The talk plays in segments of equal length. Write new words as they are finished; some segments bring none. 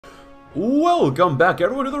Welcome back,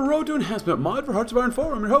 everyone, to the Road to Enhancement mod for Hearts of Iron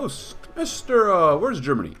 4. I'm your host, Mr. Where's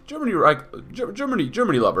Germany? Germany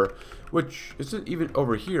lover, which isn't even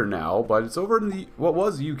over here now, but it's over in the what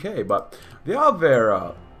was the UK. But the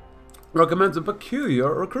Abwehr recommends a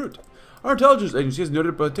peculiar recruit. Our intelligence agency has noted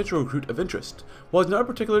a potential recruit of interest. While he's not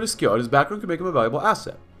particularly skilled, his background could make him a valuable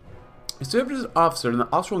asset. He served as an officer in the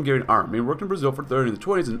Austrian-Hungarian army and worked in Brazil for 30 in the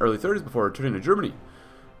 20s and early 30s before returning to Germany.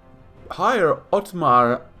 Hire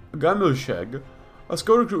Ottmar Gamilsheg, a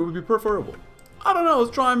skilled recruit would be preferable. I don't know,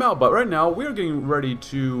 let's try him out, but right now we are getting ready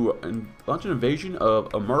to launch an invasion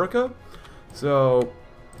of America, so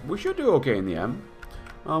we should do okay in the end.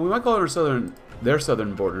 We might call it their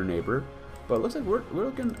southern border neighbor, but it looks like we're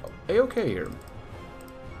looking a-okay here.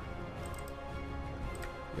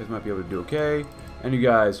 You guys might be able to do okay, and you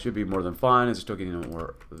guys should be more than fine. It's still getting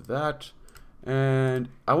more of that, and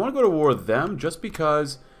I want to go to war with them just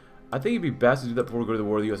because I think it'd be best to do that before we go to the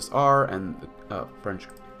war with the USSR and the French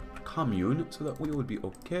Commune, so that we would be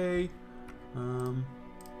okay.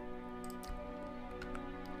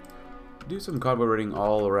 Do some convoy raiding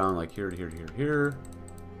all around, like here to here to here to here.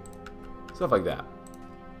 Stuff like that.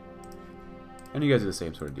 And you guys do the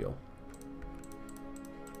same sort of deal.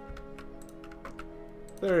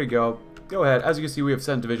 There you go. Go ahead. As you can see, we have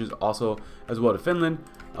sent divisions also as well to Finland.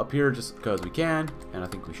 Up here just because we can, and I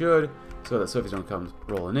think we should. So that Soviets don't come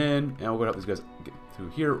rolling in, and we're gonna help these guys get through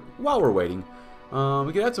here while we're waiting.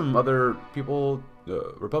 We could add some other people,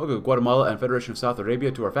 the Republic of Guatemala and Federation of South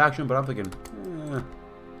Arabia, to our faction, but I'm thinking,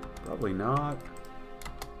 probably not.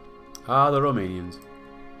 The Romanians.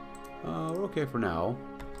 We're okay for now.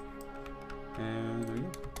 And there you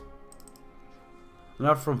go.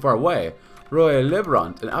 Now from far away, Roy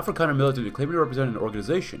Lebrant, an Afrikaner military claiming to represent an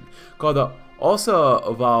organization called the Osa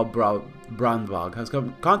Val Brandwag, has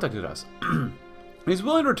contacted us. He's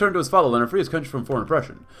willing to return to his fatherland and free his country from foreign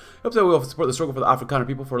oppression. He hopes that we will support the struggle for the Afrikaner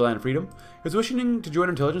people for land and freedom. He's wishing to join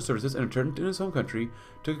intelligence services and return to his home country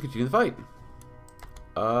to continue the fight.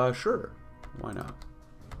 Sure. Why not?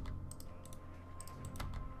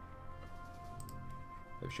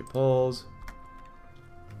 If she pulls.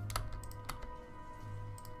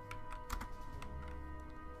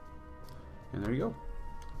 And there you go.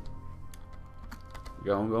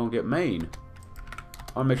 Go and get Maine.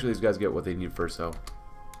 I want to make sure these guys get what they need first, though.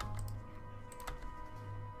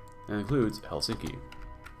 That includes Helsinki.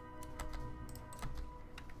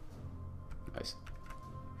 Nice.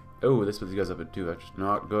 Oh, this puts these guys up at 2. That's just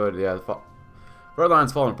not good. Yeah, the red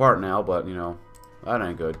line's falling apart now, but, you know, that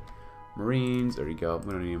ain't good. Marines. There you go.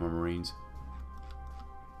 We don't need any more Marines.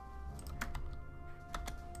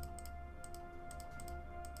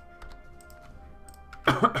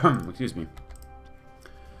 Excuse me.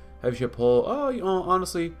 Heavy ship hull. Oh, you know,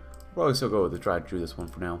 honestly, we'll probably still go with the try to do this one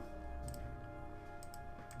for now.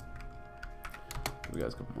 We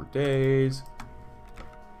got a couple more days.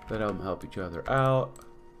 Let them help each other out.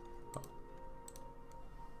 Oh.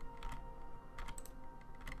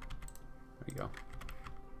 There you go.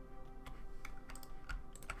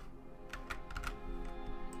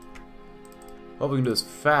 Hope we can do this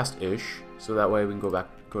fast-ish, so that way we can go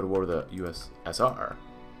to war with the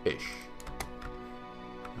USSR-ish.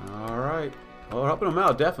 Alright. Well, we're helping them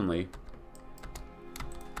out, definitely.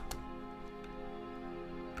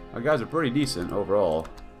 Our guys are pretty decent overall.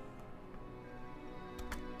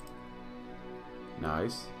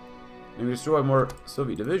 Nice. And we destroy more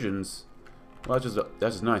Soviet divisions. Well, that's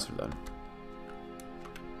just nice for them.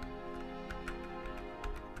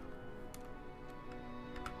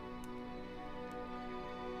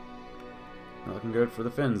 Not looking good for the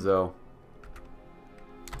Finns, though.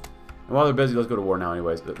 And while they're busy, let's go to war now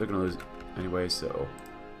anyways. But they're going to lose anyway, so...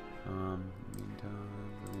 meantime,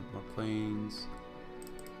 more planes.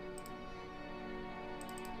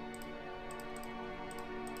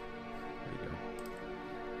 There you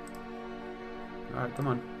go. Alright, come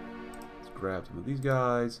on. Let's grab some of these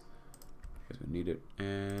guys. You guys gonna need it.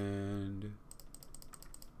 And...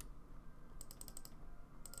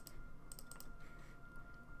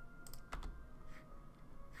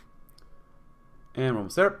 And we're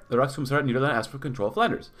almost there. The reichskommisariat in Netherlands asked for control of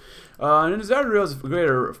Flanders. And in his areas of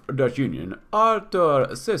Greater Dutch Union,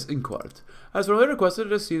 Arthur Sis Inquart has formally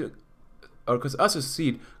requested us to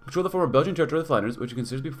cede control of the former Belgian territory of Flanders, which he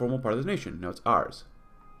considers to be a formal part of the nation. Now it's ours.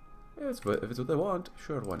 If it's what they want,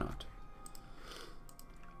 sure, why not?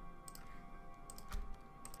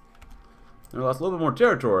 And we lost a little bit more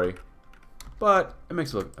territory, but it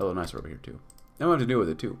makes it look a little nicer over here too. And we have to deal with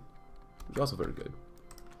it too, which is also very good.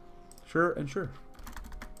 Sure and sure.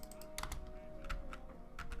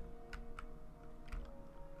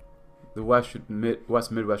 The West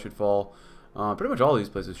Midwest should fall. Pretty much all these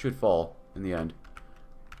places should fall in the end.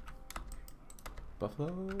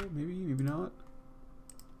 Buffalo, maybe, maybe not.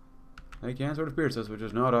 They can sort of pierce us, which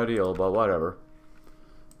is not ideal, but whatever.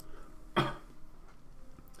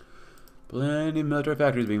 Plenty of military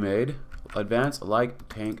factories being made. Advanced light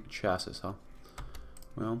tank chassis, huh?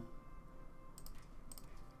 Well.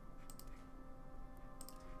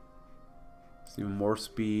 Even more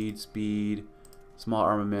speed, small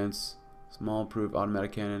armaments, small improved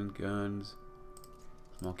automatic cannon, guns,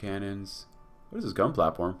 small cannons. What is this gun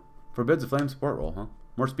platform? Forbids a flame support roll, huh?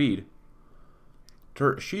 More speed.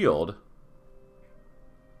 Turret shield.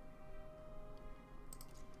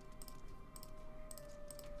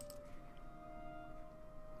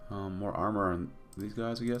 More armor on these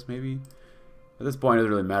guys, I guess, maybe? At this point, it doesn't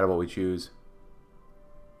really matter what we choose.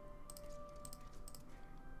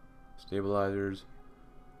 Stabilizers.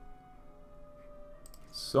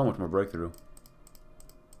 So much more breakthrough.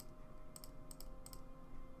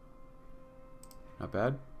 Not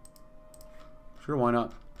bad. Sure, why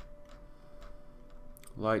not?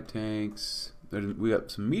 Light tanks. We got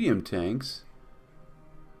some medium tanks.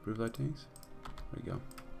 Improved light tanks. There you go.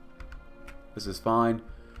 This is fine.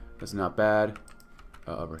 This is not bad.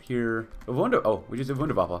 Over here. Oh, we just did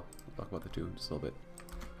Wunderwaffe. We'll talk about the two just a little bit.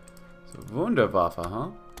 So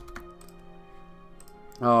Wunderwaffe,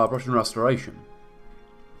 huh? Prussian restoration.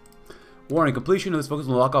 Warning, completion of this focus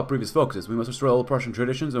will lock off previous focuses. We must restore old Prussian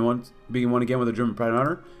traditions and begin one again with a German pride and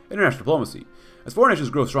honor. International diplomacy. As foreign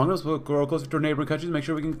nations grow stronger, we'll grow closer to our neighboring countries and make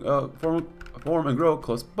sure we can form and grow a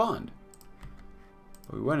close bond.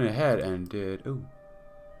 But we went ahead and did... Ooh.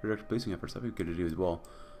 Redirect policing efforts. That'd be good to do as well.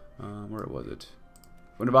 Where was it?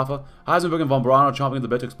 Wunderwaffe. Heisenberg and von Braun are chomping at the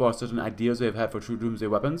bit to explore certain ideas they have had for true doomsday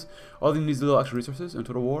weapons. All they need is a little extra resources in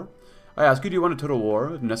total war. I ask you, do you want a total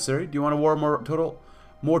war if necessary? Do you want a war more total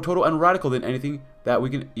and radical than anything that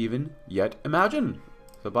we can even yet imagine?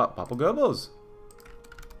 So Papa Goebbels.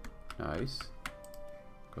 Nice.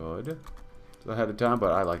 Good. Still ahead of time,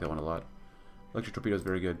 but I like that one a lot. Electric torpedo is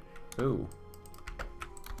very good. Ooh.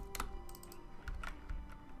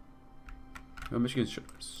 Well, Michigan's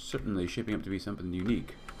certainly shaping up to be something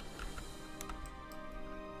unique.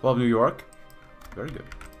 Fall of New York. Very good.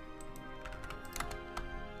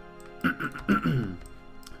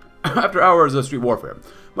 After hours of street warfare,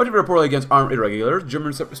 much of it reportedly against armed irregulars,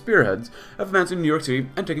 German spearheads have advanced into New York City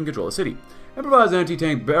and taken control of the city. Improvised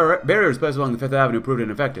anti-tank barriers placed along the Fifth Avenue proved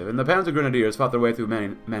ineffective, and the Panzer Grenadiers fought their way through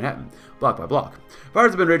Manhattan, block by block.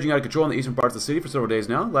 Fires have been raging out of control in the eastern parts of the city for several days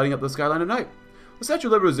now, lighting up the skyline at night. The Statue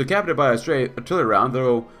of Liberty was decapitated by a stray artillery round,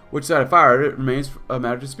 though which side it fired, it remains a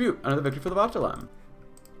matter of dispute. Another victory for the Vaterland.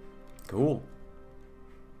 Cool.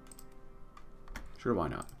 Sure, why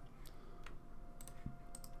not?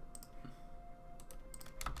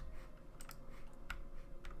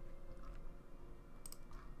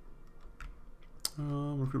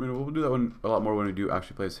 Recruitment. We'll do that one a lot more when we do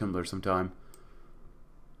actually play as Himmler sometime.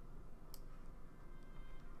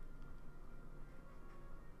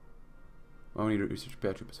 Oh, we need to research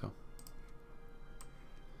bad troops, so.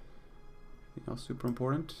 Anything else super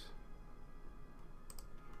important?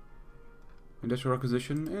 Industrial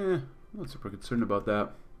acquisition? I'm not super concerned about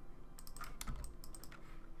that.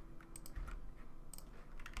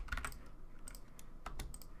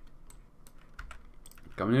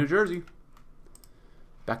 Coming to New Jersey.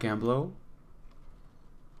 Backhand blow.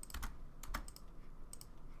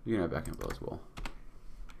 You can have backhand blow as well.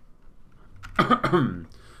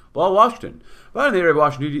 Well, Washington. But in the area of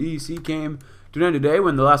Washington, D.C. came to an end today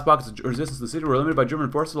when the last pockets of resistance in the city were eliminated by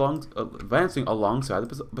German forces advancing alongside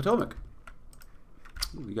the Potomac.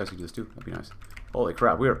 Ooh, you guys can do this too. That'd be nice. Holy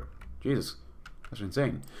crap, Jesus. That's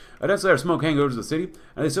insane. A dense layer of smoke hangs over the city,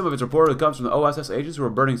 and some of its reportedly comes from the OSS agents who were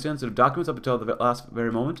burning sensitive documents up until the last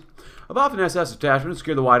very moment. A Waffen SS detachment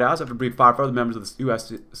secured the White House after a brief firefight with members of the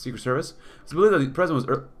U.S. Secret Service. It's believed that the president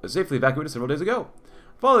was safely evacuated several days ago.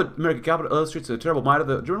 The fall of the American capital illustrates the terrible might of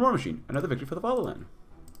the German war machine. Another victory for the fatherland.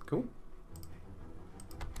 Cool.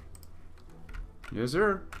 Yes,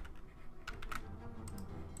 sir.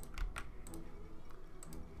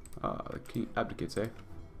 The king abdicates, eh?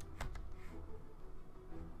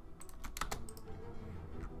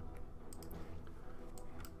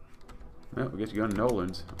 Well, we guess you go to New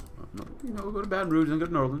Orleans. You know, we'll go to Baton Rouge and go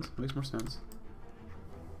to New Orleans. Makes more sense.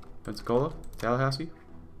 Pensacola, Tallahassee,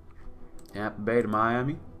 Tampa Bay to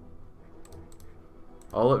Miami,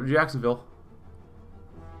 all up to Jacksonville.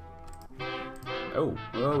 Oh,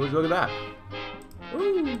 well, look at that.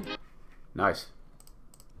 Woo! Nice.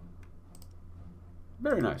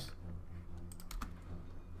 Very nice.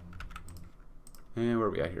 And where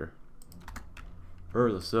are we at here?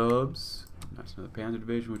 For the subs. Nice, another Panzer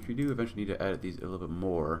division, which we do eventually need to edit these a little bit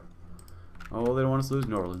more. Oh, they don't want us to lose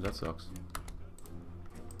New Orleans. That sucks.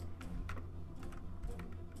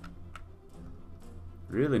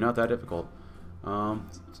 Really not that difficult. They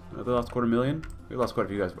lost 250,000. We lost quite a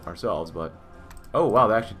few guys ourselves, but... Oh, wow,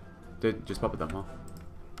 they actually did just puppet them, huh?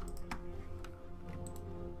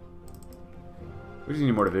 We just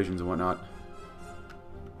need more divisions and whatnot.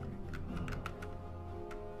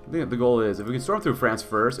 I think the goal is, if we can storm through France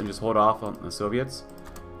first and just hold off on the Soviets,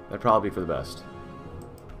 that'd probably be for the best.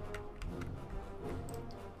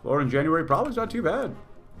 Florida in January probably is not too bad.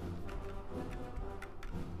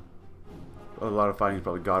 A lot of fighting is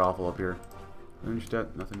probably god-awful up here.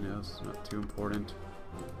 Unstedt, nothing else, not too important.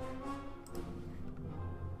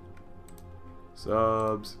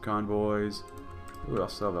 Subs, convoys. Ooh,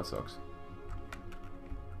 that sucks.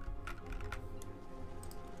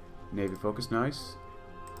 Navy focus, nice.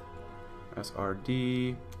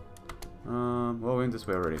 SRD. Well, we went this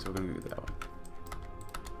way already, so we're gonna do that one.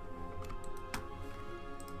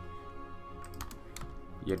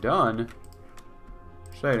 You done?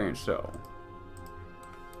 Say it ain't so.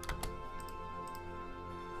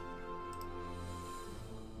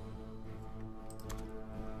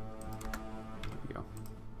 There we go.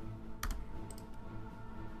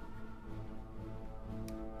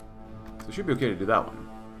 So it should be okay to do that one.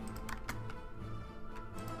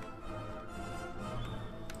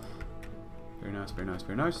 Very nice, very nice,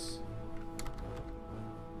 very nice.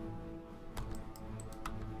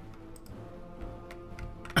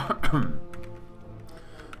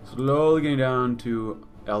 Slowly getting down to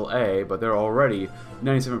LA, but they're already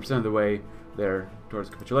 97% of the way there towards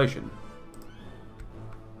capitulation.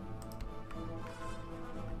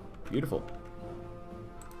 Beautiful.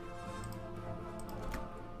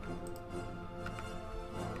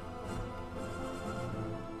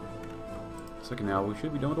 Second now, we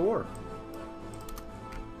should be done with the war.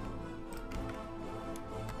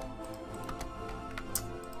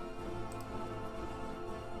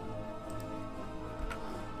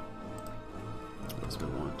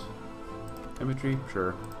 Infantry,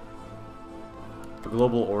 sure. A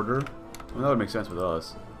global order, well, that would make sense with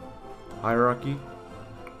us. Hierarchy,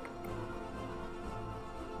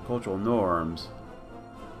 cultural norms,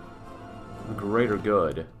 the greater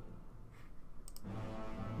good.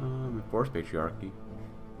 Enforced patriarchy,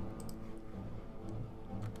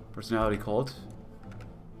 personality cult.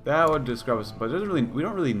 That would describe us, but it doesn't really. We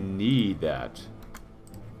don't really need that.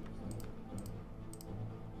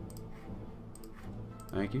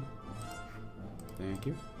 Thank you. Thank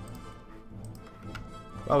you.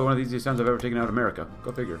 Probably one of the easiest times I've ever taken out America.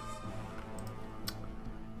 Go figure.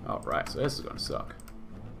 Alright, so this is gonna suck.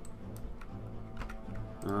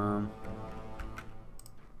 I don't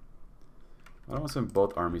want to send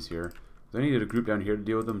both armies here. I needed a group down here to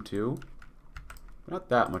deal with them too. But not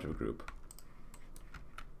that much of a group.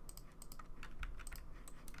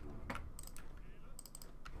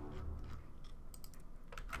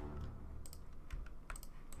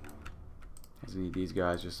 I need these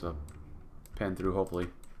guys just to pen through, hopefully.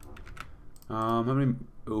 How many?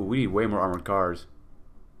 Ooh, we need way more armored cars.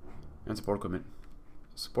 And support equipment.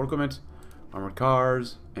 Support equipment, armored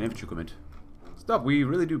cars, and infantry equipment. Stuff we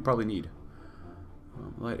really do probably need.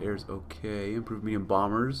 Light air's okay. Improved medium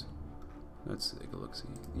bombers. Let's take a look. See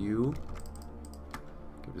you.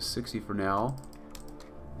 Give it a 60 for now.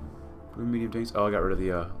 Improved medium tanks. Oh, I got rid of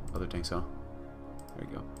the other tanks, huh? There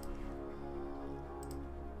you go.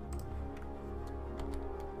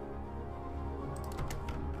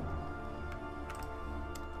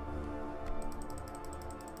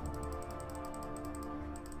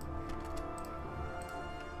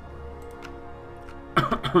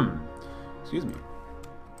 Excuse me.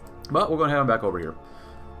 But we're going to head on back over here.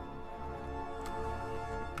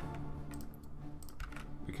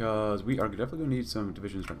 Because we are definitely going to need some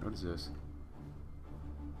divisions. What is this?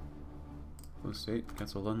 Flow state.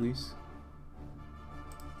 Cancel Lund lease.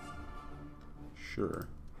 Sure.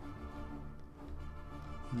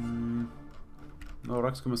 No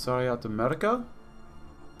reichskommisariats America?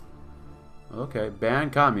 Okay. Ban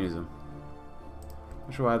communism.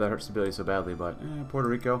 Not sure why that hurts stability so badly, but Puerto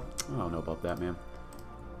Rico, I don't know about that, man.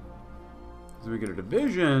 As we get our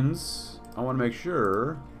divisions, I want to make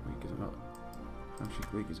sure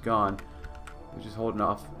weak is gone. We're just holding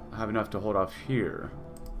off, have enough to hold off here.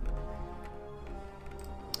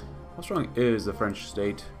 How strong is the French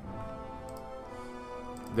state?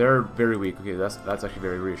 They're very weak. Okay, that's actually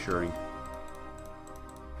very reassuring.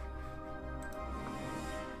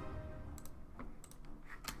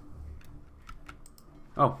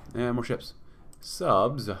 Oh, and more ships.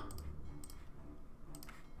 Subs.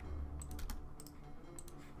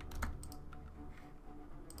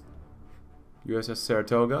 USS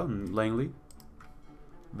Saratoga and Langley.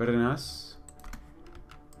 Very nice.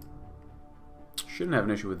 Shouldn't have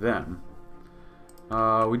an issue with them.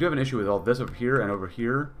 We do have an issue with all this over here and over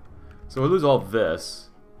here. So we lose all this.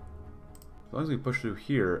 As long as we push through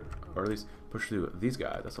here, or at least push through these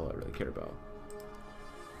guys, that's all I really care about.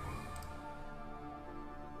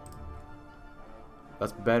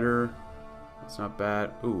 That's better. That's not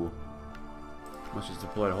bad. Ooh. Must just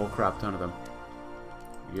deploy a whole crap ton of them.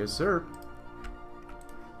 Yes, sir.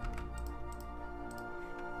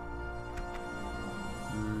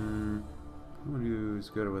 Someone who's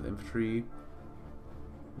good with infantry.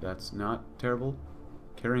 That's not terrible.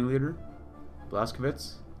 Carrying leader.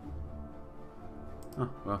 Blaskovitz. Oh,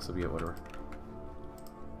 well, so be it, whatever.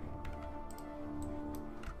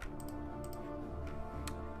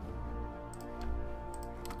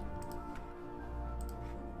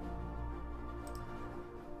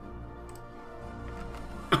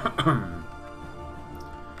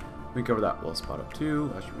 We can cover that. We'll spot up too.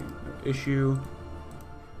 That should be no issue.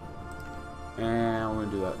 And we're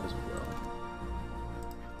going to do that as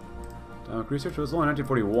well. Research was only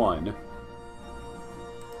 1941.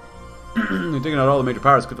 They're taking out all the major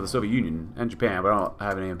powers except for the Soviet Union and Japan, but I don't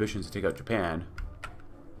have any ambitions to take out Japan.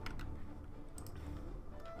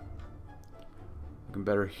 Looking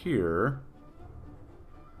better here.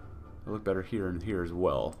 They look better here and here as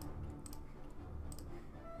well.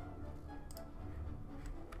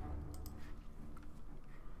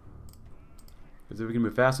 Because if we can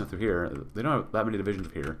move fast enough through here, they don't have that many divisions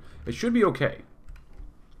up here. It should be okay.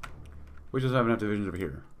 We just have enough divisions over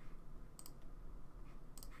here.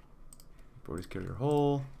 40s carrier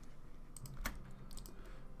hull.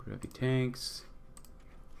 Pretty heavy tanks.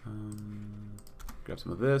 Grab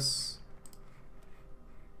some of this.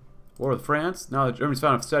 War with France. Now that Germany's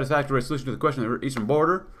found a satisfactory solution to the question of the eastern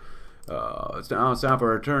border, it's now time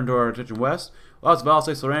for a return to our attention west. Lots of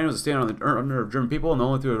Alsace-Lorraine was a stand on the under of German people, and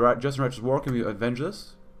only through a just and righteous war can we avenge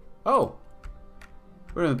this. Oh,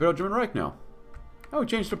 we're in the Imperial German Reich now. Oh, we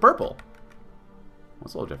changed to purple.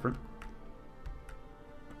 That's a little different.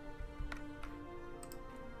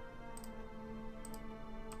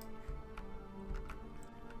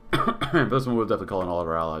 This one we'll definitely call in all of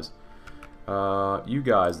our allies. You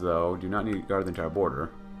guys, though, do not need to guard the entire border.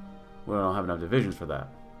 We don't have enough divisions for that.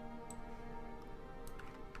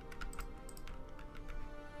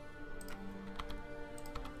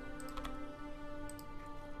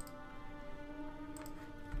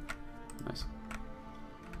 Nice.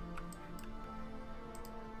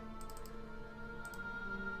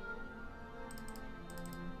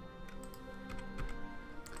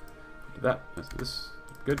 Do that. Let's do this.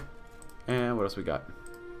 Good. And what else we got?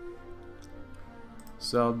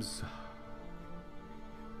 Subs.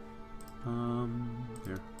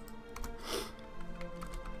 Here.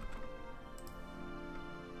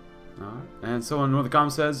 Alright. And someone in one of the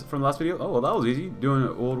comments says from the last video, oh, well, that was easy. Doing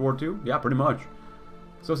World War II? Yeah, pretty much.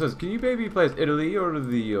 So it says, can you maybe play as Italy or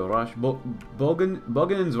the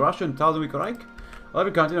Bulgarians, Russian Tazawik Reich? I love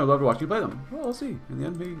your content. I'd love to watch you play them. Well, we'll see. In the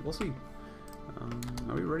end, maybe we'll see.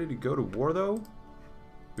 Are we ready to go to war, though?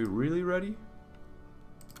 Are we really ready?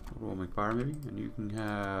 We'll make fire, maybe. And you can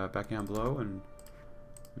have backhand blow, and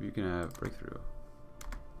maybe you can have breakthrough.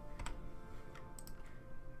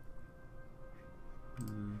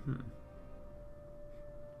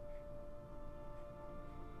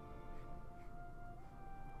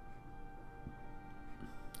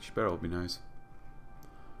 Sparrow would be nice.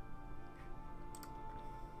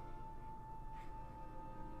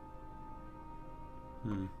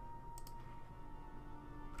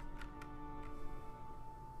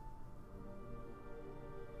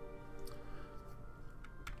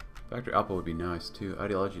 Factory output would be nice too.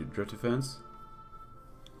 Ideology to drift defense.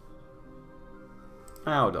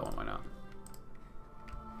 Oh, don't. Why not?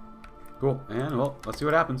 Cool. And well, let's see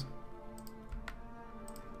what happens.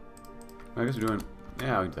 I guess we're doing.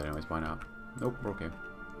 Yeah, we can do that anyways. Why not? Nope, we're okay.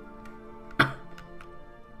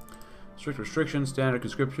 Strict restrictions, standard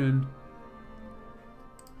conscription,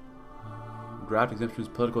 draft exemptions,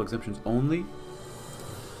 political exemptions only.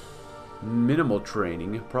 Minimal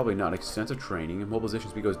training, probably not extensive training.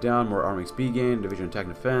 Mobilization speed goes down, more arming speed gain, division attack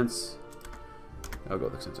and defense. I'll go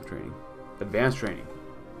with extensive training. Advanced training.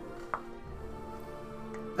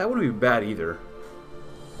 That wouldn't be bad either.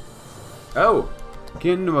 Oh!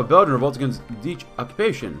 Kingdom of Belgium revolts against Dutch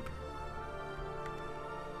occupation.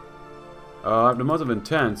 After months of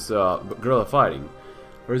intense guerrilla fighting,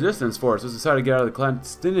 resistance forces decided to get out of the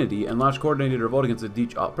clandestinity and launch coordinated revolt against the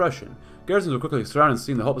Dutch oppression. Garrisons were quickly surrounded, and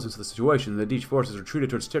seeing the hopelessness of the situation, the Dutch forces retreated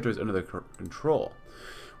towards territories under their control.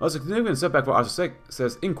 Well, a significant setback for Arsac,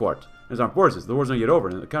 says Inquart. His armed forces. The war's not yet over,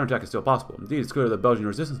 and the counterattack is still possible. Indeed, it's clear that the Belgian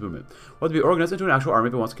resistance movement will have to be organized into an actual army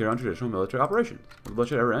if it wants to carry on traditional military operations. Will the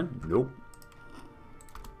bloodshed ever end? Nope.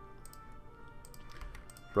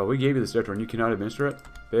 Bro, we gave you this territory and you cannot administer it?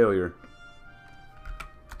 Failure.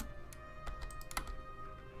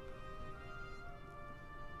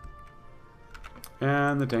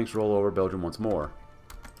 And the tanks roll over Belgium once more.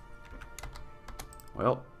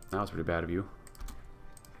 Well, that was pretty bad of you.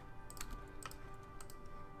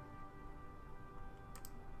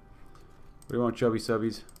 What do you want, chubby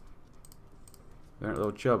subbies? They aren't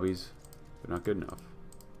little chubbies. They're not good enough.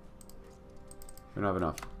 We don't have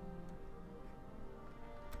enough.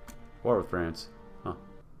 War with France. Huh.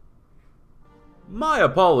 My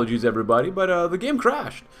apologies, everybody, but the game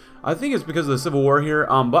crashed. I think it's because of the Civil War here.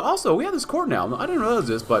 But also, we have this core now. I didn't realize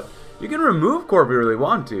this, but you can remove core if you really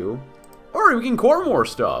want to. Or we can core more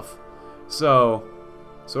stuff. So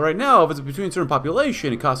right now, if it's between a certain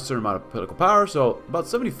population, it costs a certain amount of political power. So about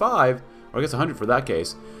 75, or I guess 100 for that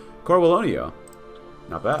case. Core Wallonia.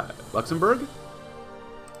 Not bad. Luxembourg?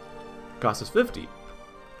 Costs us 50.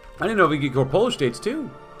 I didn't know if we could core Polish states too.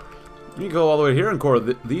 You can go all the way here and core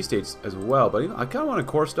these states as well. But I kind of want to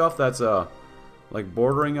core stuff that's like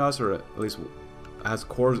bordering us, or at least has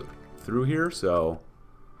cores through here. So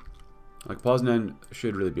like Poznan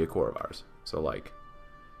should really be a core of ours. So like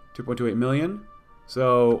 2.28 million.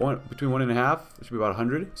 So between 1.5, it should be about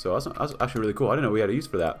 100. So that's actually really cool. I didn't know we had a use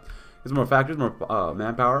for that. There's more factors, more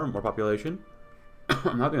manpower, more population. I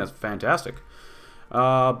think that's fantastic.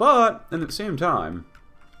 But at the same time,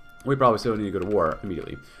 we probably still need to go to war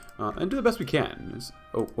immediately. And do the best we can.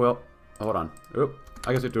 Oh, well, hold on. Oh,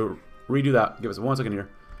 I guess we have to redo that. Give us 1 second here.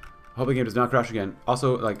 Hope the game does not crash again.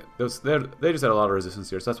 Also, like, they just had a lot of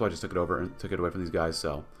resistance here, so that's why I just took it over and took it away from these guys,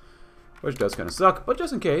 so. Which does kind of suck, but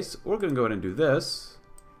just in case, we're going to go ahead and do this.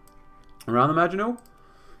 Around the Maginot?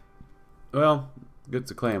 Well,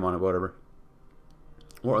 gets a claim on it, whatever.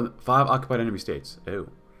 Or 5 occupied enemy states.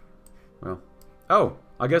 Ew. Well. Oh,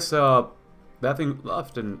 I guess that thing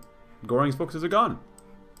left and Göring's focuses are gone.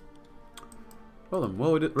 Well then,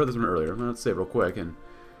 we read this one earlier. Let's save real quick and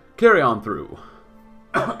carry on through.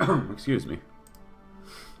 Excuse me.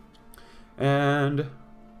 And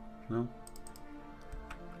well,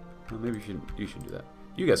 maybe you should do that.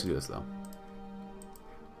 You guys can do this though.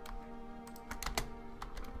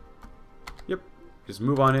 Yep. Just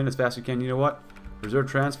move on in as fast as you can. You know what?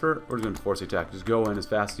 Reserve transfer. We're just going to force the attack. Just go in as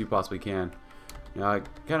fast as you possibly can. Now I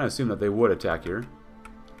kind of assume that they would attack here.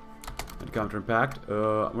 And counter impact.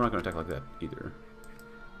 We're not going to attack like that either.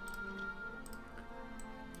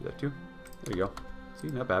 Do that too. There you go. See,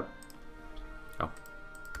 not bad. Oh.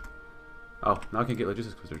 Oh, now I can't get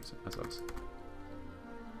logistics because that sucks.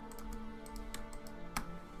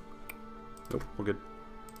 Nope, we're good.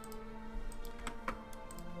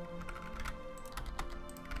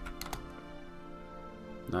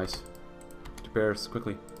 Nice. To Paris,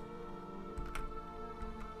 quickly.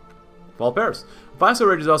 Fall of Paris. A fire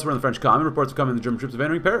rages elsewhere in the French commune. Reports of coming the German troops of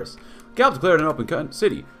entering Paris. The capital declared an open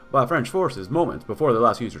city by French forces moments before the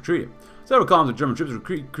last units retreated. Several columns of German troops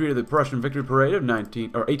created the Prussian victory parade of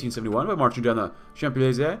 1871 by marching down the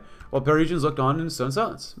Champs-Élysées, while Parisians looked on in stern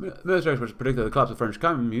silence. Military experts predict that the collapse of the French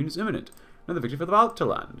commune is imminent, and the victory for the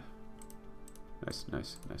Vaterland. Nice,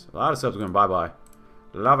 nice, nice. A lot of subs going bye-bye.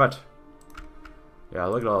 Love it. Yeah,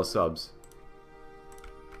 look at all those subs.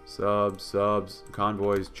 Subs,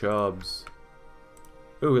 convoys, chubs.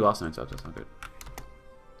 Ooh, we lost 9 subs. That's not good.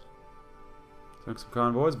 Sunk some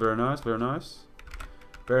convoys. Very nice, very nice.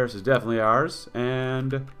 Paris is definitely ours.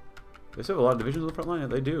 And they still have a lot of divisions on the front line. Yeah,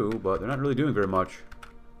 they do, but they're not really doing very much.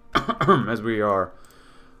 As we are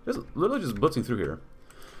just literally just blitzing through here.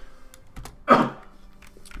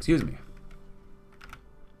 Excuse me.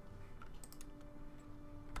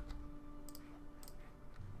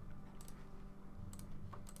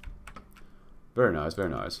 Very nice, very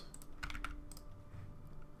nice.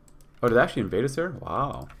 Oh, did they actually invade us there?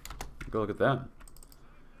 Wow. Go look at that.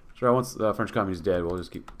 Sure, once the French commune is dead, we'll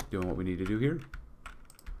just keep doing what we need to do here.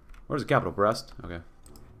 Where's the capital? Brest? Okay.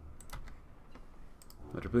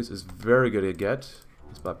 Metro Police is very good to get.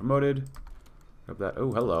 Spot promoted. Grab that.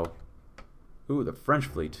 Oh, hello. Ooh, the French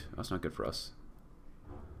fleet. That's not good for us.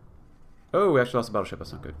 Oh, we actually lost a battleship.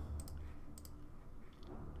 That's not good.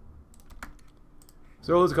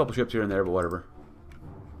 So we'll lose a couple ships here and there, but whatever.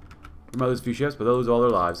 We might lose a few ships, but they'll lose all their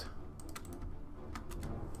lives.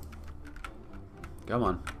 Come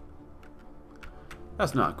on.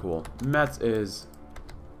 That's not cool. Metz is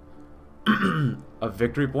a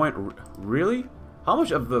victory point? Really? How much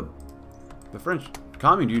of the French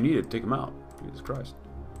commune do you need to take them out? Jesus Christ.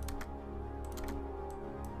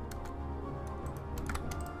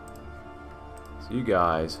 You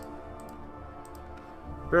guys.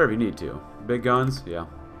 Bear if you need to. Big guns? Yeah.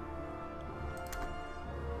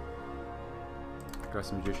 Got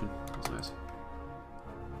some magician. That's nice.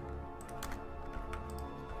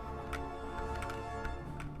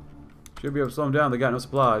 Should be able to slow them down. They got no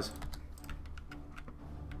supplies.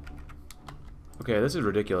 Okay, this is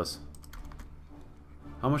ridiculous.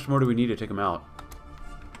 How much more do we need to take them out?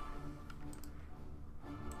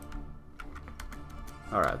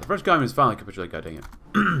 Alright, the French communists finally capitulated. God dang it.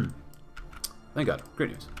 Thank God.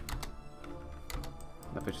 Great news.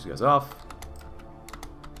 That finishes you guys off.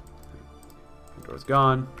 The door's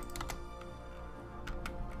gone.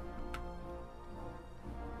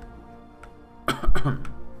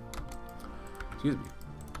 Excuse me.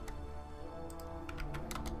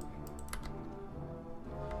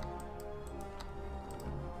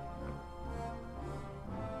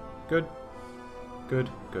 Good. Good.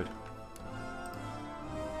 Good.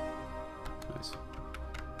 Nice.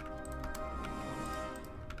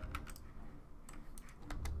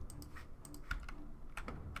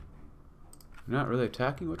 Not really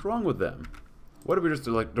attacking? What's wrong with them? What if we just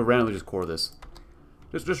like to randomly just core this?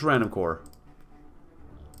 Just random core.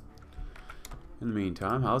 In the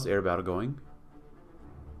meantime, how's air battle going?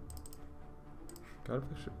 Got a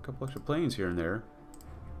couple extra planes here and there.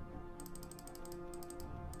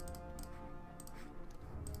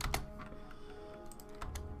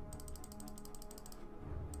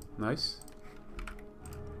 Nice.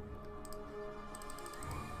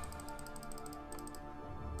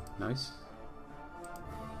 Nice.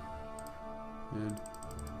 And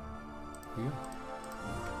here you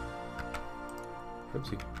go.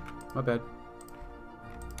 Oopsie. My bad.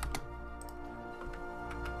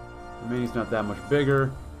 The mini's not that much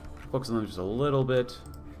bigger. Focus on them just a little bit.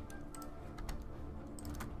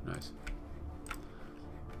 Nice.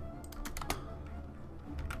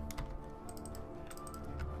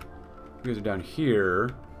 You guys are down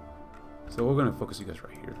here. So we're going to focus you guys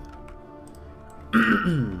right here.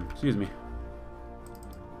 Excuse me.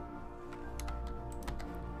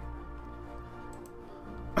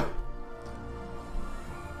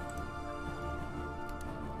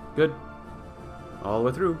 Good. All the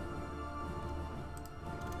way through.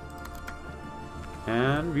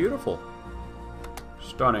 And beautiful.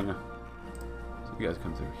 Stunning. So you guys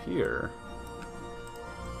come through here.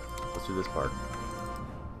 Let's do this part.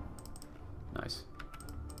 Nice.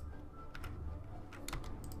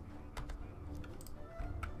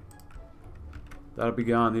 That'll be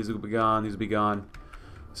gone. These will be gone. These will be gone.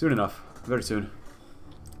 Soon enough. Very soon.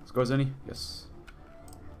 Scores any? Yes.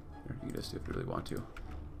 Here, you can just do if you really want to.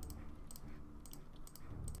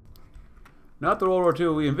 Not the World War II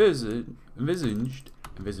we envisioned, but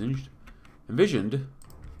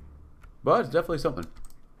it's definitely something.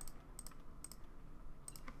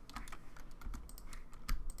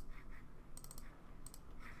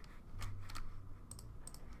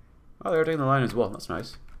 Oh, they're taking the line as well. That's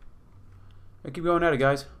nice. Yeah, keep going at it,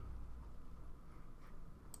 guys.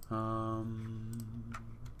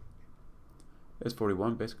 It's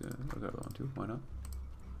 41, basically. I got one too. Why not?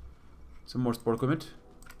 Some more sport equipment.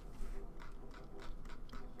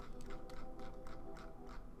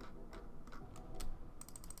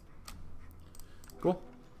 Cool.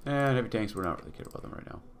 And heavy tanks, we're not really cared about them right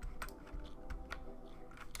now.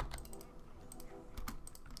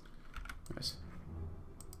 Nice.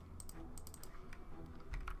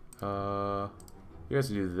 You guys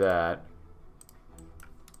can do that.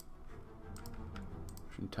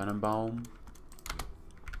 Tannenbaum.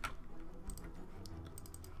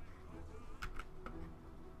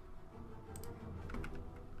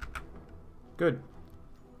 Good.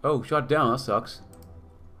 Oh, shot down. That sucks.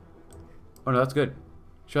 Oh no, that's good.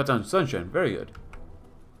 Shot down Sunshine. Very good.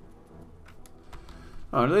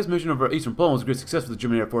 The latest mission over Eastern Poland was a great success for the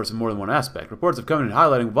German Air Force in more than one aspect. Reports have come in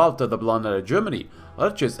highlighting Walter the Blonde out of Germany,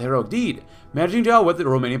 Lecce's heroic deed, managing to outwit the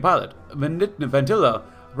Romanian pilot, Ventila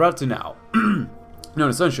Bratinau, known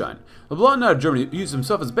as Sunshine. The Blonde out of Germany used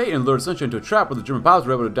himself as bait and lured Sunshine into a trap where the German pilots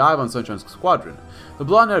were able to dive on Sunshine's squadron. The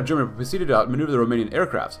Blonde out of Germany proceeded to outmaneuver the Romanian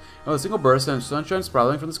aircrafts, and with a single burst sent Sunshine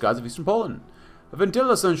spiraling from the skies of Eastern Poland.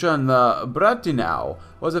 Ventila Sunshine Bratinau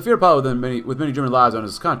was a feared pilot with many German lives on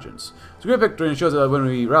his conscience. It's a great victory and shows that when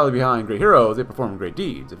we rally behind great heroes, they perform great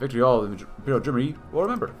deeds. A victory all of Imperial Germany will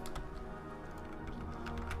remember.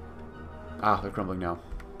 Ah, they're crumbling now.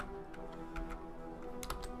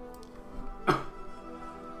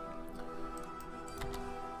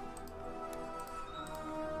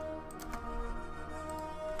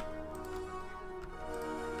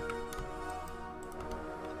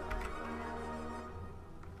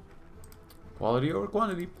 Quality over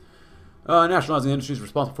quantity. Nationalizing the industries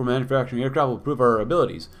responsible for manufacturing aircraft will improve our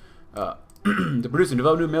abilities to produce and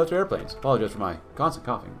develop new military airplanes. Apologize for my constant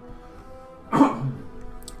coughing.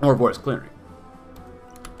 Or voice clearing.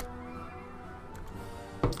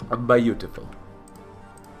 Beautiful.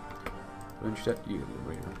 Winstead, you get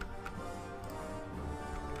over here.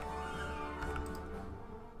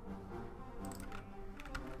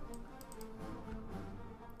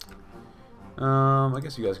 I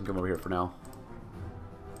guess you guys can come over here for now.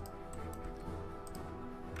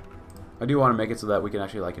 I do want to make it so that we can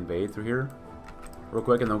actually like invade through here real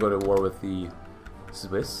quick and then go to war with the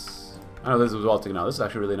Swiss. I know this was all taken out. This is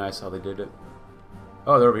actually really nice how they did it.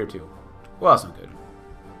 Oh, they're over here too. Well, that's not good.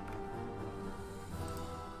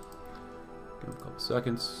 Give them a couple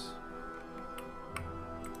seconds.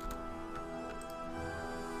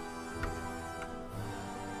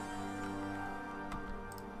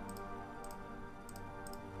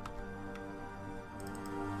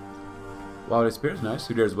 Wow, it spears, nice.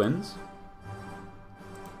 Who dares wins?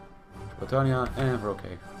 Britannia, and we're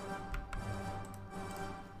okay.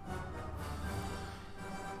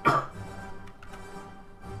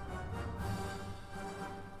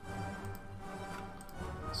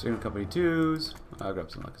 Signal Company 2s. I'll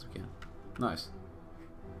grab some luck as we can. Nice.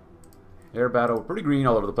 Air battle, pretty green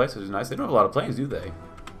all over the place, which is nice. They don't have a lot of planes, do they?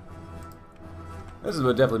 This is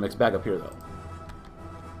a definitely mixed bag up here, though.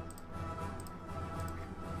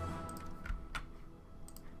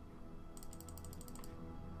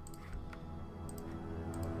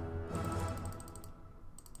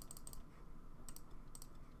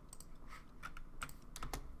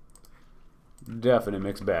 Definite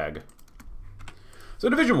mixed bag. So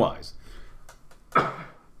division-wise, the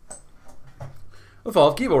fall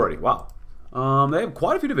of Kiev already. Wow. They have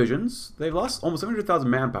quite a few divisions. They've lost almost 700,000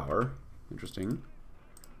 manpower. Interesting.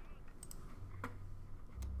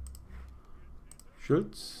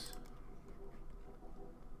 Schultz.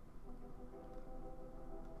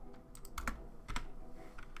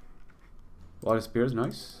 A lot of spears,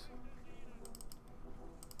 nice.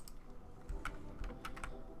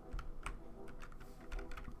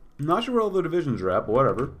 Not sure where all the divisions are at, but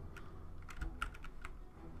whatever.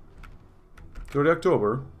 30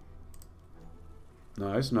 October.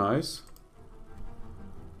 Nice, nice.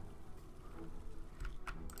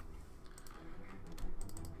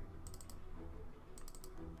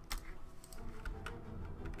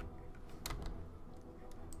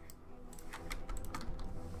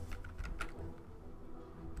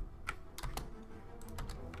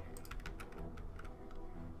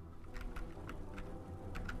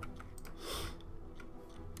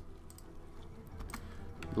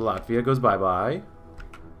 Latvia goes bye-bye.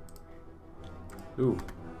 Ooh,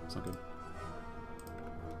 that's not good.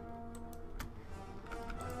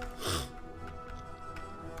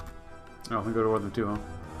 Oh, we go to war with them too, huh?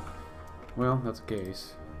 Well, that's the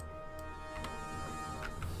case.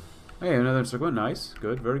 Hey, another encirclement. Nice.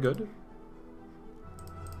 Good. Very good.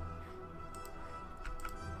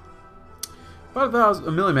 5,000,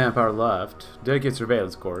 a million manpower left. Dedicated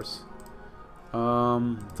surveillance, of course.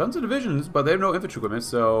 Tons of divisions, but they have no infantry equipment,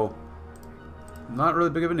 so not really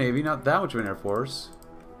big of a navy, not that much of an air force.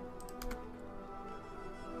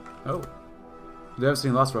 Oh,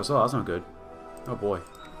 devastating loss for us. Oh, that's not good. Oh boy.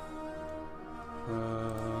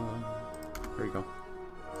 There you go.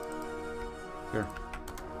 Here.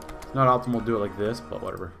 It's not optimal to do it like this, but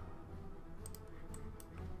whatever.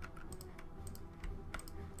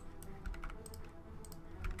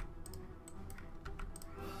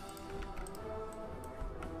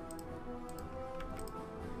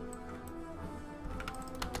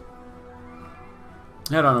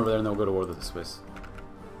 Head on over there and then we'll go to war with the Swiss.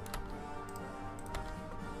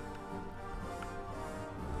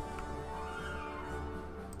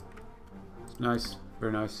 Nice.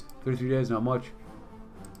 Very nice. 33 days, not much.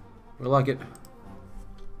 I like it.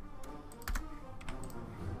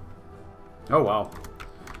 Oh, wow.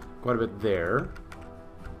 Quite a bit there.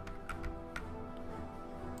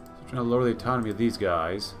 So trying to lower the autonomy of these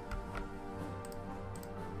guys.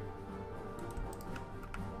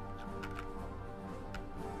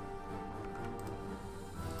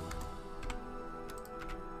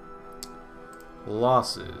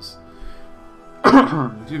 Losses.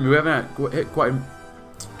 Excuse me, we haven't hit quite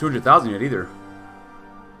 200,000 yet either.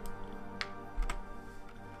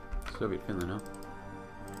 Soviet Finland, huh?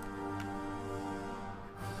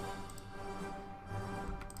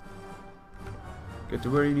 Get to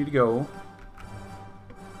where you need to go.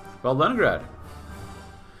 Well, Leningrad.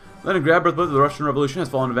 Leningrad, birthplace of the Russian Revolution, has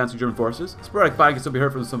fallen advancing German forces. Sporadic fighting can still be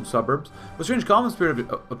heard from some suburbs, but strange columns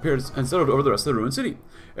appeared and settled over the rest of the ruined city.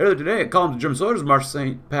 Earlier today, a column of German soldiers marched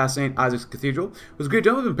past St. Isaac's Cathedral, whose great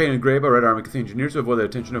dome had been painted gray by Red Army engineers to avoid the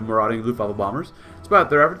attention of marauding Luftwaffe bombers.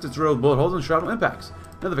 Despite their efforts, it's riddled with bullet holes and shrapnel impacts.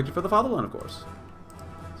 Another victory for the fatherland, of course.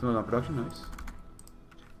 Some on production, nice.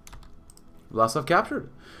 Vlasov captured.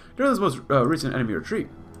 During this most recent enemy retreat,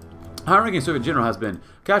 a high-ranking Soviet general has been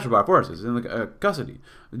captured by our forces in the custody.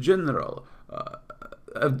 General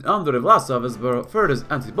Andrei Vlasov has preferred his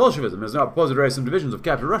anti-Bolshevism and has now proposed to raise some divisions of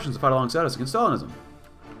captured Russians to fight alongside us against Stalinism.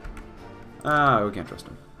 We can't trust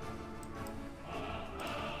him.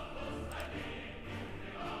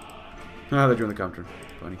 They're doing the counter.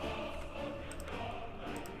 Funny.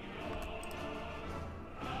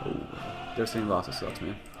 Oh, they're saying losses sucks,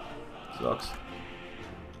 man. Sucks.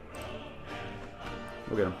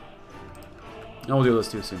 We'll get him. And we'll do this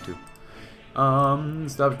too soon too.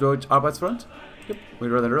 Establish Deutsche Arbeitsfront. Yep, we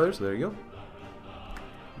read that earlier, so there you go.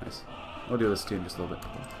 Nice. We'll do this too in just a little bit.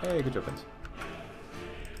 Hey, good job, guys.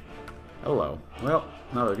 Hello. Well,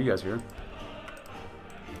 now that you guys are here.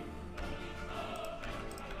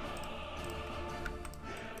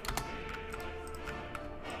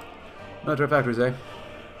 Military factories, eh?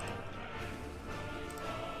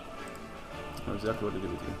 I know exactly what to do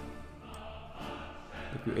with you.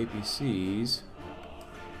 If you APCs.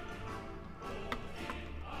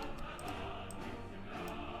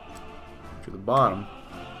 To the bottom.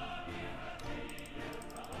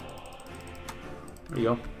 There you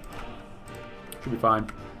go. Should be fine.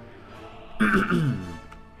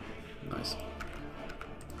 Nice.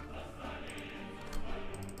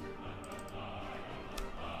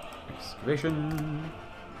 Excavation.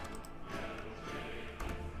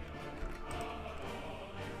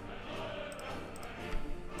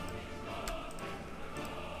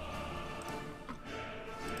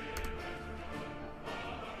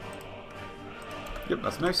 Yep,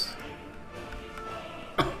 that's nice.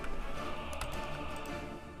 Let's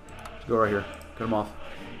go right here. Cut them off.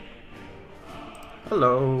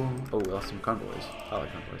 Hello. Oh, we lost some convoys. I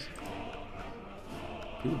like convoys.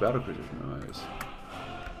 2 battle cruisers, nice.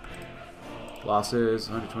 Losses,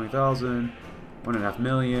 120,000. 1.5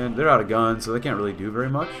 million. They're out of guns, so they can't really do very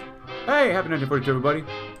much. Hey, happy 1942, everybody.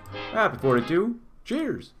 Happy 42.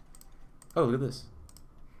 Cheers. Oh, look at this.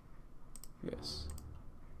 Yes.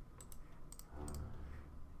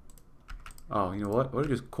 Oh, you know what? What if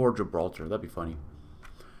we just core Gibraltar? That'd be funny.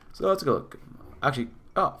 So let's go look. Actually,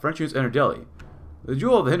 French units enter Delhi. The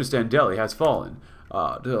jewel of the Hindustan, Delhi, has fallen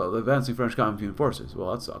to the advancing French communist forces.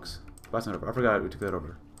 Well, that sucks. That's not over. I forgot we took that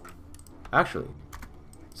over. Actually,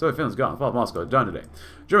 Soviet Finland's gone. The fall of Moscow done today.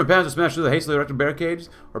 German panzers smashed through the hastily erected barricades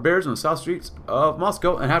or barriers on the south streets of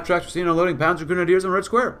Moscow, and half-tracks were seen unloading panzer grenadiers on Red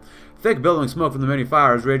Square. Thick billowing smoke from the many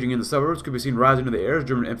fires raging in the suburbs could be seen rising into the air as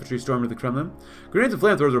German infantry stormed into the Kremlin. Grenades and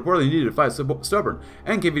flamethrowers were reportedly needed to fight stubborn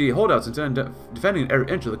NKVD holdouts intended defending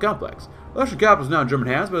every inch of the complex. The Russian capital is now in German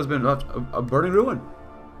hands, but has been left a burning ruin.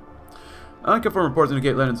 Unconfirmed reports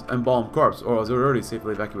indicate Lenin's embalmed corpse, or was already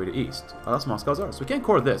safely evacuated east. Oh, that's Moscow's ours, so we can't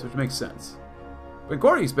core this, which makes sense. We can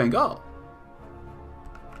core East Bengal.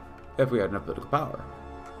 If we had enough political power.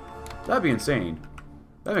 That'd be insane.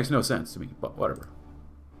 That makes no sense to me, but whatever.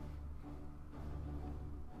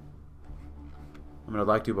 I mean, I'd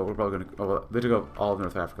like to, but we're probably going to... Oh, well, they took up all of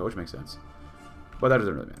North Africa, which makes sense. But that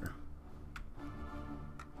doesn't really matter.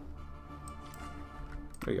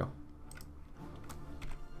 There you go.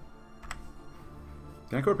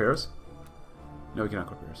 Can I core Paris? No, we cannot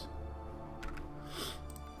core Paris.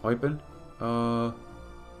 Hoi4.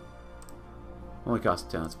 Only cost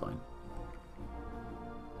 10, that's fine.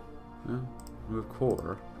 Yeah, move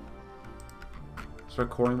core. Start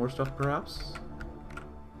coring more stuff, perhaps?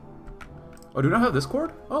 Oh, do we not have this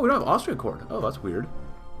chord? Oh, we don't have Austria chord. Oh, that's weird.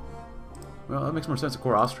 Well, that makes more sense to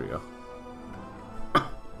core Austria.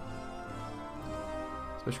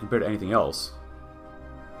 Especially compared to anything else.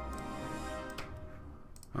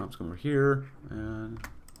 Oh, let's come over here. And...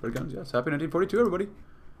 Red guns, yes. Happy 1942, everybody.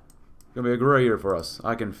 It's gonna be a great year for us.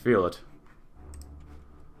 I can feel it.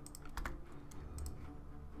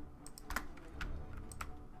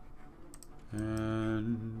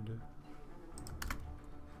 And...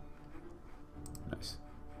 Nice.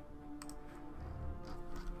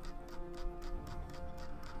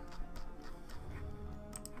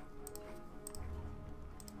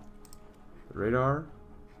 The radar.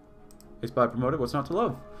 A spy promoted. What's not to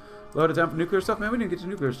love? Low out of time for nuclear stuff? Man, we didn't get to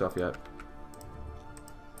nuclear stuff yet.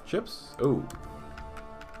 Ships? Oh.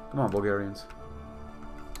 Come on, Bulgarians.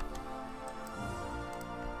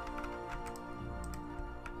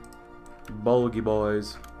 Bulgy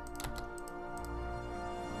boys.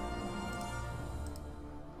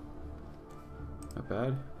 Not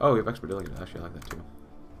bad. Oh, we have expert delegate. Actually, I like that too.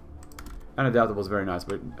 And adaptable is very nice,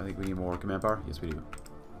 but I think we need more command power. Yes, we do.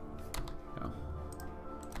 Yeah.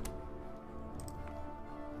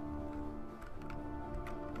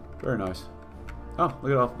 Very nice. Oh,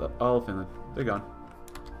 look at all of Finland. They're gone.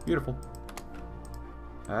 Beautiful.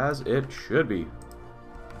 As it should be.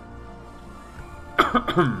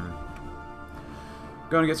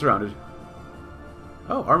 Going to get surrounded.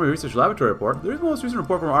 Oh, Army Research Laboratory report. There is the most recent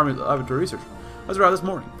report from Army Laboratory Research. I was arrived this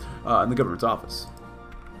morning in the government's office.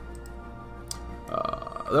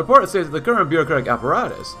 The report states that the current bureaucratic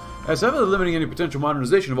apparatus is heavily limiting any potential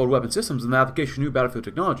modernization of old weapon systems and the application of new battlefield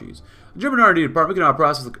technologies. The German R&D department cannot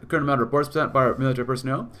process the current amount of reports sent by our military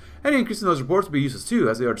personnel. Any increase in those reports would be useless too,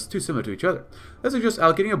 as they are just too similar to each other. That suggests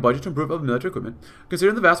allocating a budget to improve of military equipment,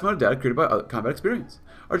 considering the vast amount of data created by combat experience.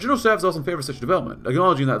 Our general staff is also in favor of such development,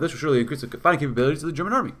 acknowledging that this will surely increase the fighting capabilities of the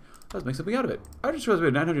German army. Let's make something out of it. I just realized we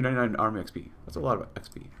had 999 army XP. That's a lot of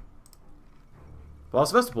XP. Fall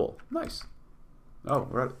Sevastopol. Nice. Oh,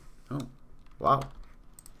 we're at it. Oh, wow.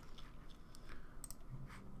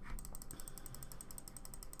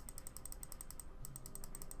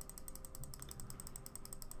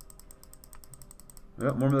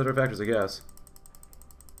 Well, more military factors, I guess.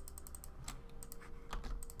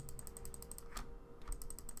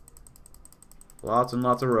 Lots and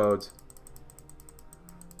lots of roads.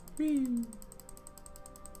 Whee.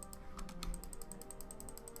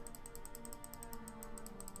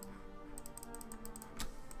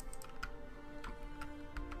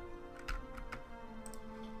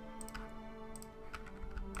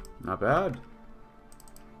 Not bad.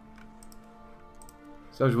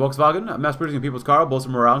 So Volkswagen, mass producing people's car, bolster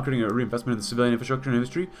morale, and creating a reinvestment in the civilian infrastructure and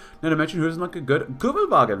industry. Not to mention who doesn't like a good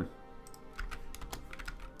Kugelwagen.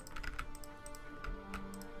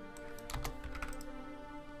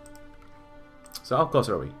 So how close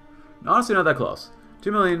are we? Honestly, not that close.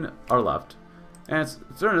 2 million are left. And it's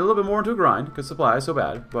turning a little bit more into a grind, because supply is so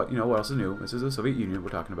bad. But, you know, what else is new? This is the Soviet Union we're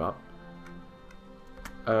talking about.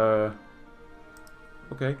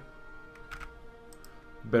 Okay.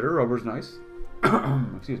 Better rubber's nice.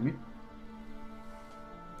 Excuse me.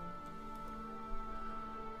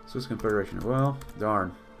 Swiss Confederation. Well,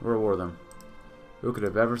 darn. We're at war with them. Who could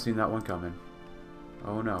have ever seen that one coming?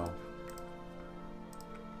 Oh no.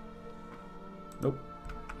 Nope.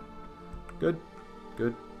 Good.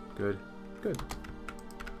 Good. Good. Good.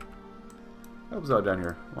 Help us out down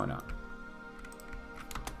here. Why not?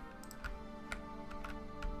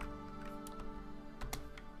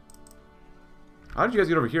 How did you guys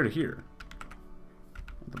get over here to here?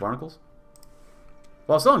 The barnacles?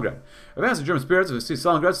 Well, Stalingrad. Advance the German spirits of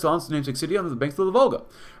Stalingrad, Stalin's namesake city on the banks of the Volga.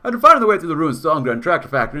 After finding their way through the ruins of Stalingrad tractor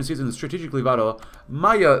factory and seizing the strategically vital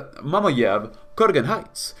Mamayev Kurgan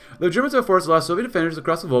Heights, the Germans have forced the last Soviet defenders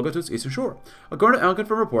across the Volga to its eastern shore. According to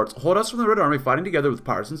unconfirmed reports, holdouts from the Red Army fighting together with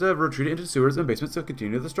partisans have retreated into sewers and basements to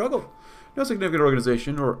continue the struggle. No significant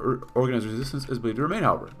organization or organized resistance is believed to remain,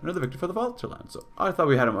 however. Another victory for the Vaterland. So I thought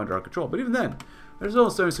we had them under our control, but even then, they're still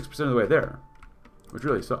 76% of the way there, which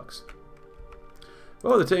really sucks.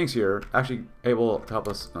 Oh, the tanks here actually able to help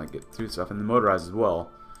us like get through stuff, and the motorized as well.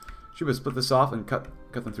 Should we split this off and cut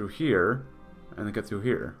them through here, and then cut through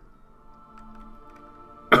here?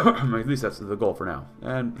 At least that's the goal for now.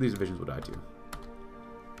 And these divisions will die too.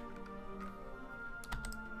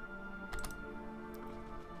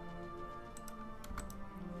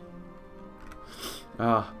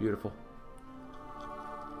 Ah, beautiful.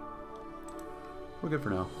 We're good for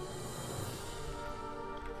now.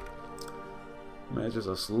 It's just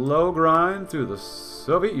a slow grind through the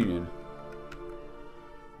Soviet Union.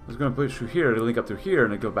 I was going to push through here to link up through here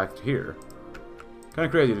and then go back to here. Kind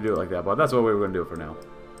of crazy to do it like that, but that's what we were going to do it for now.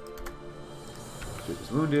 Ship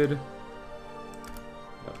is wounded.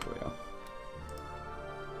 That's way out.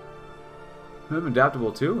 I'm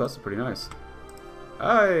adaptable too. That's pretty nice.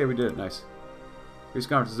 Hey, we did it. Nice. Peace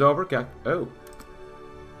conference is over. Oh.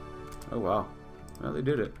 Oh, wow. Well, they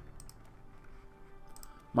did it.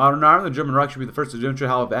 Modern army, the German Reich should be the first to demonstrate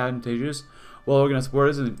how advantageous well-organized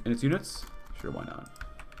support is in its units. Sure, why not?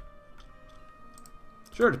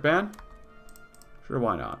 Sure, Japan. Sure,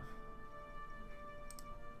 why not?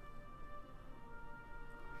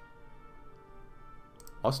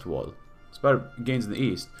 Ostwald. Despite gains in the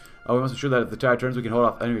east, we must ensure that if the tide turns, we can hold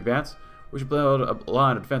off enemy advance. We should build a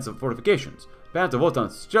line of defensive fortifications. Bands of Wotan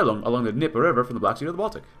Stellung along the Dnieper River from the Black Sea to the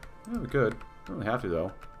Baltic. Yeah, we could. Don't really have to,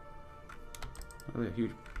 though. Not really a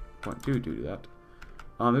huge point to do that.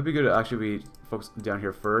 It'd be good to actually be focused down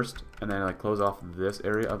here first, and then like close off this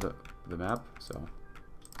area of the map. So,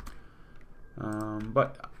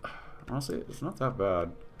 but honestly, it's not that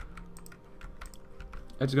bad.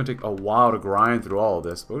 It's going to take a while to grind through all of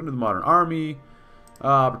this. But we're into the modern army.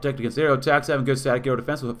 Protect against aerial attacks. Having good static aerial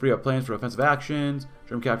defense will free up planes for offensive actions.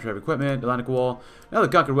 German capture heavy equipment. Atlantic wall. Now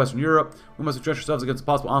that conquered Western Europe, we must entrench ourselves against a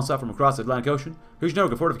possible onslaught from across the Atlantic Ocean. Huge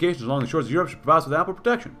network of fortifications along the shores of Europe should provide us with ample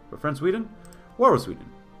protection. For friend Sweden? War with Sweden.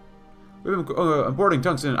 We've been importing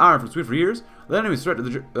tungsten and iron from Sweden for years. The enemy's threat to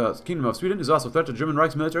the Kingdom of Sweden is also a threat to German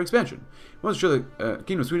Reich's military expansion. We must ensure the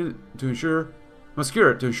Kingdom of Sweden must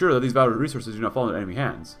secure it to ensure that these valuable resources do not fall into enemy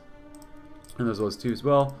hands. And there's those two as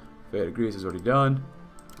well. Fate of Greece is already done.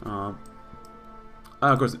 And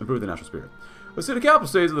of course, improve the national spirit. Let's see the capital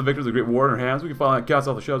states of the victors of the Great War in our hands. We can finally cast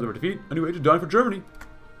off the shells of our defeat. A new age of dying for Germany.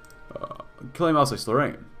 Claim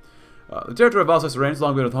Alsace-Lorraine. The territory of Alsace-Lorraine has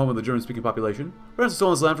long been the home of the German-speaking population. France has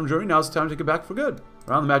stolen this land from Germany. Now it's time to take it back for good.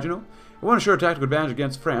 Around the Maginot, we want to ensure a tactical advantage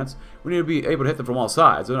against France. We need to be able to hit them from all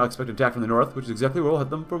sides. We're not expecting attack from the north, which is exactly where we'll hit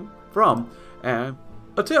them from. And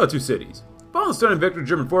a tale of two cities. Following the stunning victory of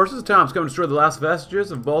German forces, the time has come to destroy the last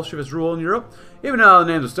vestiges of Bolshevist rule in Europe. Even now,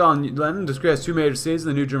 the names of Stalin and Lenin disgrace two major cities in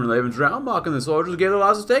the new German Lebensraum, mocking the soldiers who gave their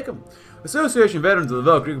lives to take them. The Association of Veterans of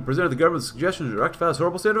the Weltkrieg presented the government with suggestions to rectify this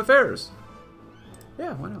horrible state of affairs.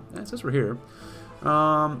 Yeah, why not? Yeah, since we're here.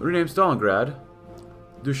 Rename Stalingrad.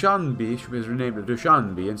 Dushanbe should be renamed to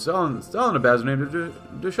Dushanbe, and Stalinabad is renamed to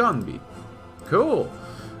Dushanbe. Cool.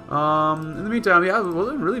 In the meantime, yeah, it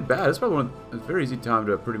wasn't really bad. It's probably a very easy time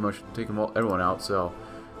to pretty much take everyone out. So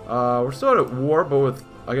we're still at war, but with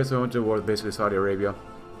I guess I went to war with basically Saudi Arabia.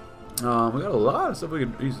 We got a lot of stuff we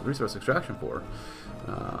could use resource extraction for.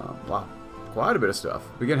 Wow, quite a bit of stuff.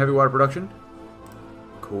 Begin heavy water production.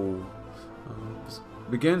 Cool.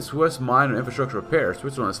 Begin Swiss mine and infrastructure repair.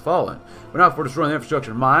 Switzerland has fallen. But not for destroying the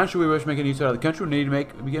infrastructure mine. Should we wish making use out of the country, we need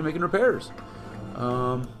to begin making repairs.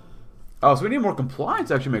 Oh, so we need more compliance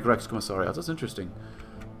to actually make reichskommisariats. That's interesting.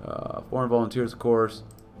 Foreign volunteers, of course.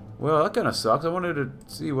 Well, that kind of sucks. I wanted to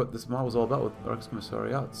see what this mod was all about with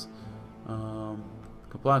reichskommisariats.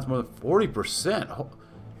 Compliance more than 40%.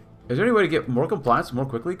 Is there any way to get more compliance more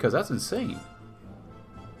quickly? Because that's insane.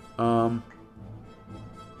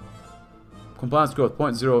 Compliance growth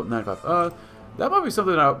 0.095. That might be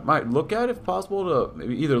something I might look at if possible to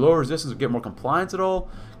maybe either lower resistance or get more compliance at all.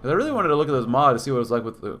 Because I really wanted to look at this mod to see what it was like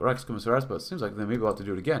with the reichskommisariats, but it seems like they maybe we'll have to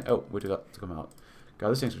do it again. Oh, wait till that to come out. God,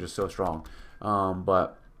 these things are just so strong.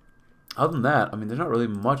 But other than that, I mean, there's not really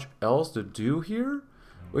much else to do here.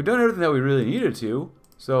 We've done everything that we really needed to,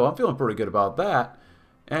 so I'm feeling pretty good about that.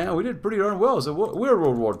 And we did pretty darn well. So we're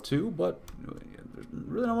World War II, but there's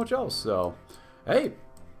really not much else. So, hey.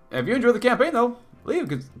 If you enjoyed the campaign, though,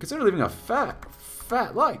 consider leaving a fat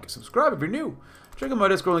like. Subscribe if you're new. Check out my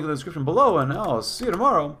Discord link in the description below, and I'll see you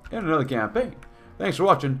tomorrow in another campaign. Thanks for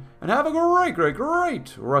watching, and have a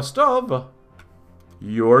great rest of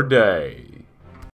your day.